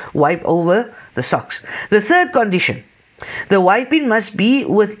to wipe over the socks. The third condition, the wiping must be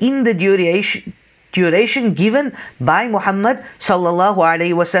within the duration given by Muhammad sallallahu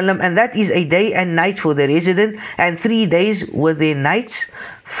alaihi wasallam, and that is a day and night for the resident and 3 days with their nights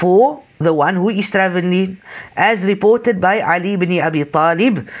for the one who is traveling, as reported by Ali ibn Abi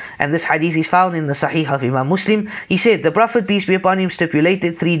Talib, and this hadith is found in the Sahih of Imam Muslim. He said, the Prophet, peace be upon him,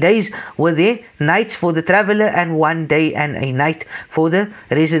 stipulated 3 days with their nights for the traveler and 1 day and a night for the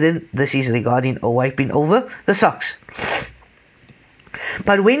resident. This is regarding wiping over the socks.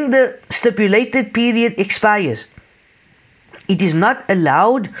 But when the stipulated period expires, it is not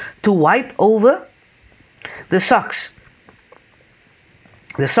allowed to wipe over the socks.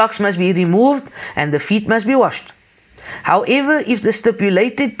 The socks must be removed and the feet must be washed. However, if the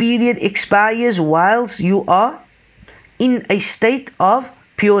stipulated period expires whilst you are in a state of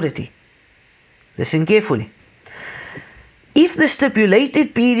purity, listen carefully. If the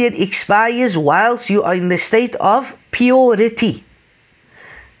stipulated period expires whilst you are in the state of purity,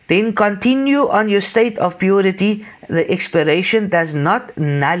 then continue on your state of purity. The expiration does not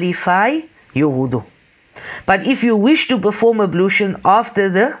nullify your wudu. But if you wish to perform ablution after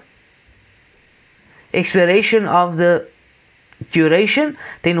the expiration of the duration,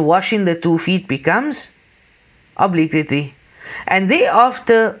 then washing the 2 feet becomes obligatory. And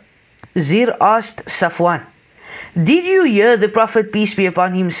thereafter, Zir asked Safwan, did you hear the Prophet, peace be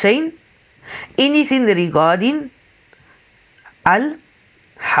upon him, saying anything regarding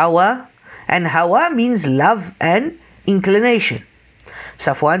al-hawa? And hawa means love and inclination.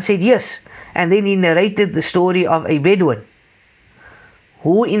 Safwan said yes. And then he narrated the story of a Bedouin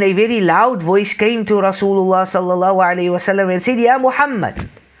who in a very loud voice came to Rasulullah sallallahu alaihi wasallam and said, Ya Muhammad.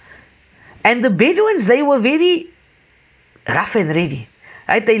 And the Bedouins, they were very rough and ready.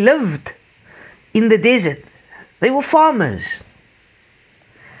 Right? They lived in the desert. They were farmers.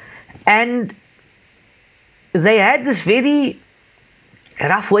 And they had this very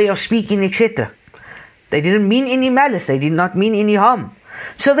rough way of speaking, etc. They didn't mean any malice. They did not mean any harm.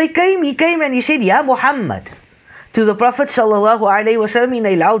 So he came and he said, Ya Muhammad, to the Prophet sallallahu alaihi wasallam in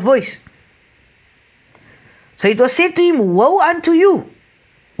a loud voice. So it was said to him, woe unto you,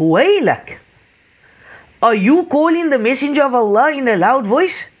 waylak. Are you calling the Messenger of Allah in a loud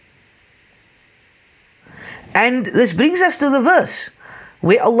voice? And this brings us to the verse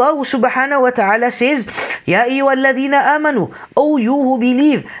where Allah subhanahu wa ta'ala says, Ya ayyuhalladhina amanu, O you who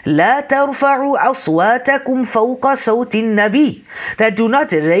believe, la tarfa'u aswatakum fawqa sawtin nabi, that do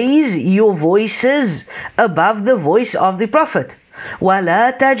not raise your voices above the voice of the Prophet.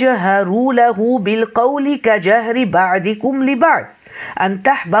 وَلَا تَجْهَرُوا لَهُ بِالْقَوْلِ كَجَهْرِ بَعْدِكُمْ لِبَعْدٍ أَنْ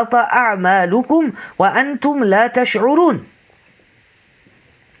تَحْبَطَ أَعْمَالُكُمْ وَأَنْتُمْ لَا تَشْعُرُونَ.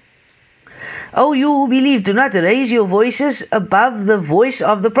 O you who believe, do not raise your voices above the voice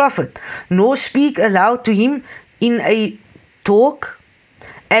of the Prophet, nor speak aloud to him in a talk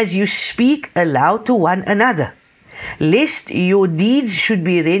as you speak aloud to one another, lest your deeds should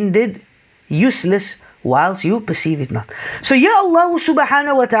be rendered useless whilst you perceive it not. So here Allah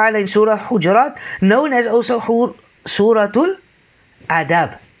subhanahu wa ta'ala in Surah Hujurat, known as also Suratul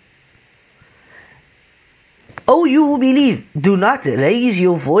Adab. O you who believe, do not raise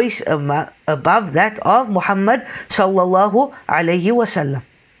your voice above that of Muhammad sallallahu alayhi wasallam.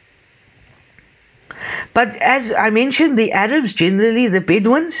 But as I mentioned, the Arabs, generally the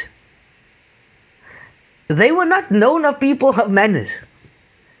Bedouins, they were not known of people of manners.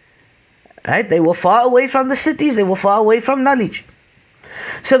 Right? They were far away from the cities, they were far away from knowledge.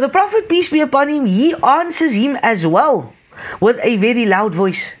 So the Prophet, peace be upon him, he answers him as well with a very loud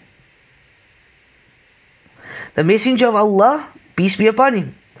voice. The Messenger of Allah, peace be upon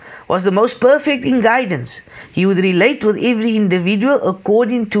him, was the most perfect in guidance. He would relate with every individual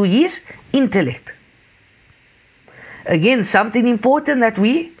according to his intellect. Again, something important that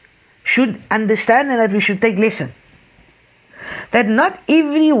we should understand and that we should take lesson. That not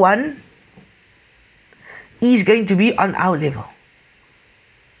everyone is going to be on our level.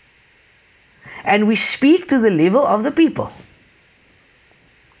 And we speak to the level of the people.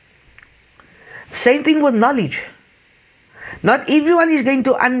 Same thing with knowledge. Not everyone is going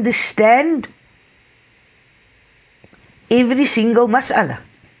to understand every single mas'ala.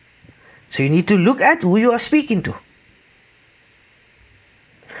 So you need to look at who you are speaking to.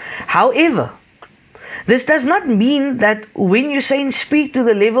 However, this does not mean that when you say speak to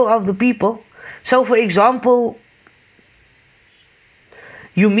the level of the people, so for example,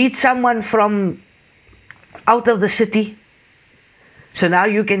 you meet someone from out of the city, so now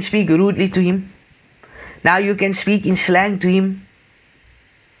you can speak rudely to him. Now you can speak in slang to him.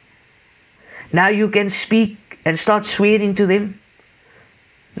 Now you can speak and start swearing to them.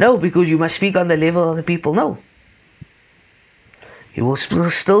 No, because you must speak on the level of the people. No. You will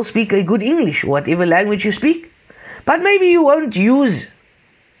still speak a good English, whatever language you speak. But maybe you won't use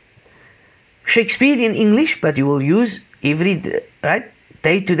Shakespearean English, but you will use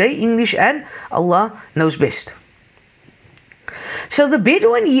day-to-day English, and Allah knows best. So the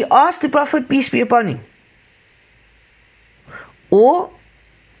Bedouin, he asked the Prophet, peace be upon him, or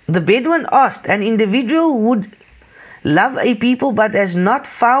the Bedouin asked, an individual would love a people but has not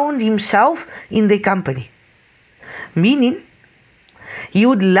found himself in their company. Meaning, he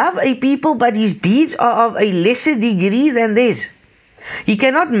would love a people but his deeds are of a lesser degree than theirs. He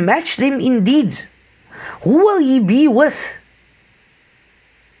cannot match them in deeds. Who will he be with?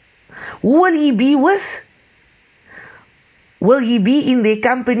 Who will he be with? Will he be in their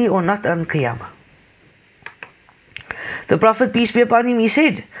company or not on Qiyamah? The Prophet, peace be upon him, he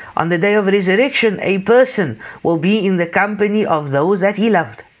said, on the day of resurrection, a person will be in the company of those that he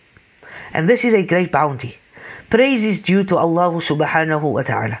loved. And this is a great bounty. Praise is due to Allah subhanahu wa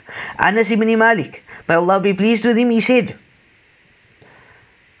ta'ala. Anas ibn Malik, may Allah be pleased with him, he said,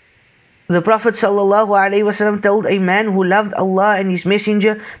 the Prophet sallallahu alaihi wasallam told a man who loved Allah and His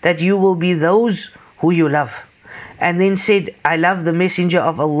Messenger that you will be those who you love. And then said, I love the Messenger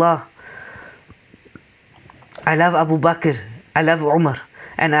of Allah. I love Abu Bakr. I love Umar.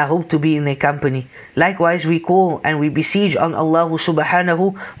 And I hope to be in their company. Likewise, we call and we besiege on Allah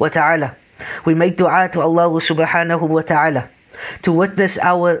subhanahu wa ta'ala. We make dua to Allah subhanahu wa ta'ala to witness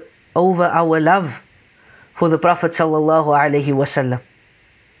over our love for the Prophet sallallahu alaihi wasallam.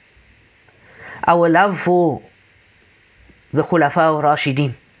 Our love for the Khulafa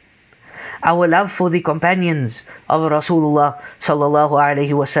al-Rashidin. Our love for the companions of Rasulullah sallallahu alaihi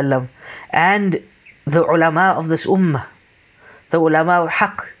wasallam, and the ulama of this ummah, the ulama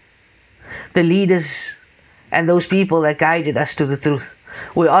al-haq, the leaders and those people that guided us to the truth.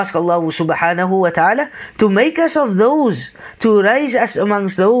 We ask Allah subhanahu wa ta'ala to make us of those, to raise us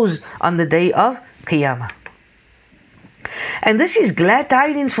amongst those on the day of Qiyamah. And this is glad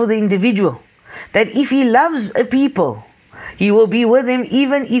tidings for the individual, that if he loves a people, he will be with them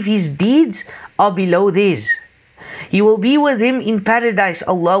even if his deeds are below theirs. He will be with them in paradise.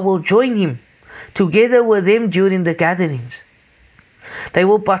 Allah will join him together with them during the gatherings. They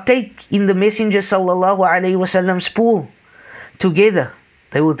will partake in the Messenger sallallahu alaihi wasallam's pool together.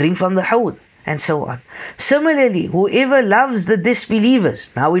 They will drink from the hawd, and so on. Similarly, whoever loves the disbelievers,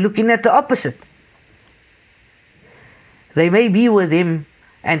 now we're looking at the opposite. They may be with them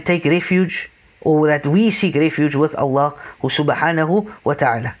and take refuge, or that we seek refuge with Allah subhanahu wa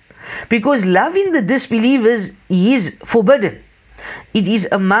ta'ala. Because loving the disbelievers is forbidden. It is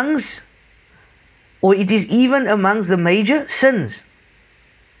amongst, or it is even amongst the major sins.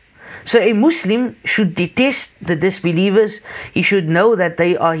 So a Muslim should detest the disbelievers. He should know that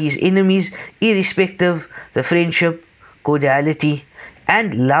they are his enemies, irrespective the friendship, cordiality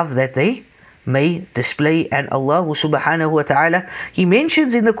and love that they may display. And Allah subhanahu wa ta'ala, He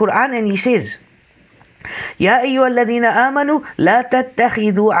mentions in the Quran and He says, يا أيها الذين آمنوا لا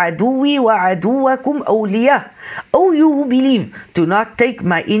تتخذوا عدوي وعدوكم أولياء. O you who believe, do not take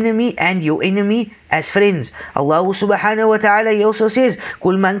my enemy and your enemy as friends. Allah subhanahu wa ta'ala, He also says,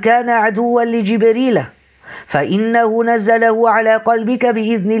 قل من كان عدوا لجبريل فإنه نزله على قلبك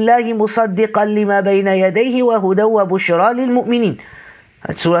بإذن الله مصدقا لما بين يديه وهدى وبشرى للمؤمنين.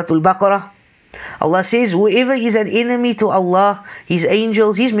 That's Surah Al-Baqarah. Allah says, whoever is an enemy to Allah, His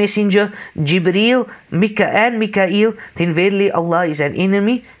angels, His messenger, Jibreel, and Mikael, then verily Allah is an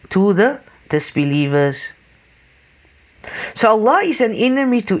enemy to the disbelievers. So Allah is an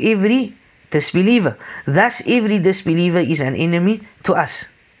enemy to every disbeliever. Thus every disbeliever is an enemy to us.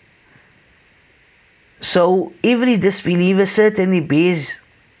 So every disbeliever certainly bears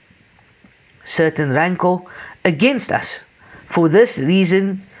certain rancor against us. For this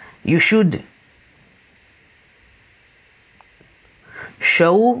reason, you should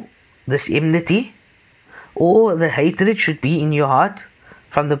show this enmity, or the hatred should be in your heart,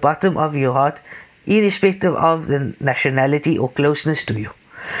 from the bottom of your heart, irrespective of the nationality or closeness to you.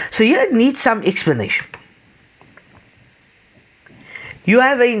 So here it needs some explanation. You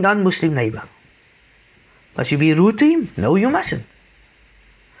have a non-Muslim neighbor. Must you be rude to him? No, you mustn't.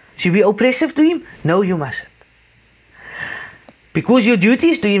 Should you be oppressive to him? No, you mustn't. Because your duty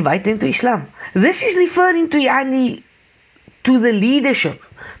is to invite them to Islam. This is referring to the leadership,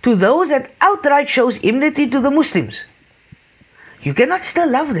 to those that outright shows enmity to the Muslims. You cannot still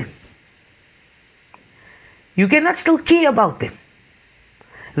love them. You cannot still care about them.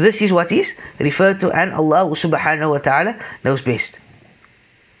 This is what is referred to, and Allah subhanahu wa ta'ala knows best.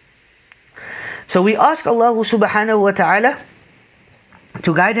 So we ask Allah subhanahu wa ta'ala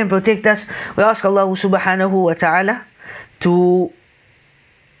to guide and protect us. We ask Allah subhanahu wa ta'ala to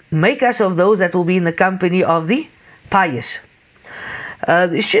make us of those that will be in the company of the pious.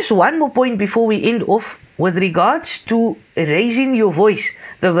 There's just one more point before we end off with regards to raising your voice.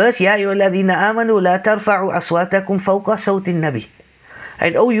 The verse, يَا أَيُّهَا الَّذِينَ آمَنُوا لَا تَرْفَعُوا أَصْوَاتَكُمْ فَوْقَ صَوْتِ النَّبِيِّ.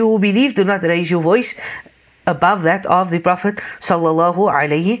 And oh, you who believe, do not raise your voice above that of the Prophet sallallahu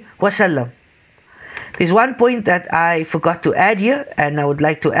alaihi wasallam. There's one point that I forgot to add here, and I would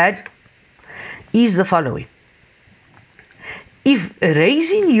like to add, is the following. If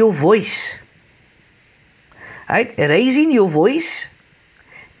raising your voice, right, raising your voice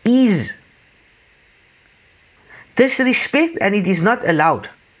is disrespect and it is not allowed,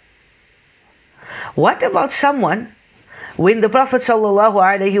 what about someone when the Prophet sallallahu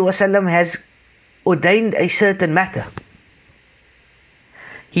alaihi wasallam has ordained a certain matter?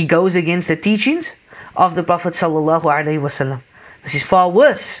 He goes against the teachings of the Prophet sallallahu alaihi wasallam. This is far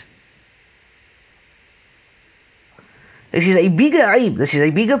worse. This is a bigger aib. This is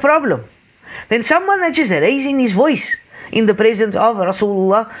a bigger problem than someone that is raising his voice in the presence of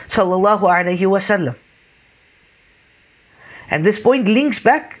Rasulullah sallallahu alaihi wasallam. And this point links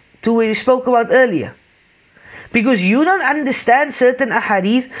back to what we spoke about earlier. Because you don't understand certain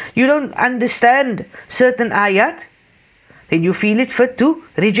ahadith, you don't understand certain ayat, then you feel it fit to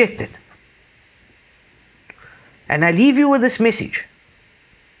reject it. And I leave you with this message.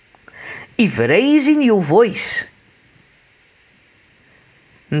 If raising your voice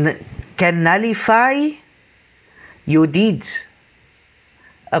can nullify your deeds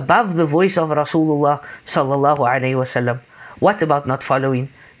above the voice of Rasulullah sallallahu alaihi wasallam, what about not following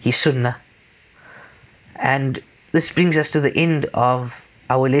his sunnah? And this brings us to the end of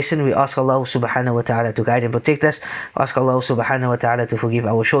our lesson. We ask Allah subhanahu wa ta'ala to guide and protect us. We ask Allah subhanahu wa ta'ala to forgive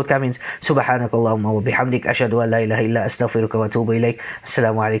our shortcomings. Subhanakallahumma wa bihamdik ashhadu an la ilaha illa astaghfiruka wa atubu ilayk.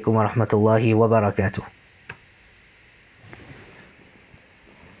 Assalamu alaikum wa rahmatullahi wa barakatuh.